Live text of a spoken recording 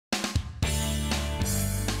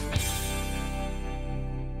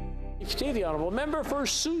PhD, the Honourable Member for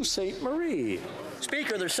Sault Ste. Marie.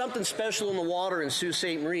 Speaker, there's something special in the water in Sault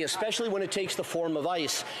Ste. Marie, especially when it takes the form of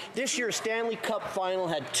ice. This year's Stanley Cup final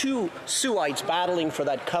had two Saultites battling for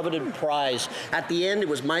that coveted prize. At the end, it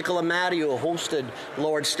was Michael Amadio who hosted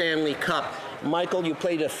Lord Stanley Cup. Michael, you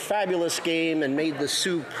played a fabulous game and made the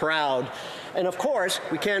Sioux proud. And of course,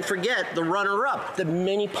 we can't forget the runner-up that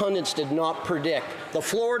many pundits did not predict. The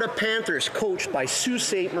Florida Panthers, coached by Sault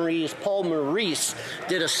Ste. Marie's Paul Maurice,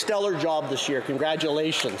 did a stellar job this year.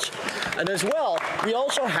 Congratulations. And as well, we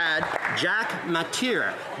also had Jack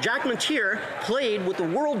Matier. Jack Matier played with the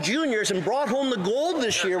World Juniors and brought home the gold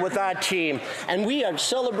this year with that team. And we are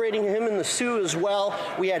celebrating him in the Sioux as well.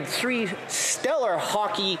 We had three stellar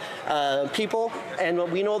hockey people,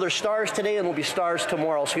 and we know they're stars today and will be stars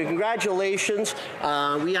tomorrow. So congratulations.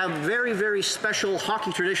 We have very, very special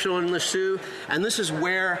hockey tradition in the Sioux, and this is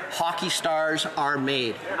where hockey stars are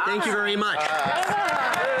made. Thank you very much.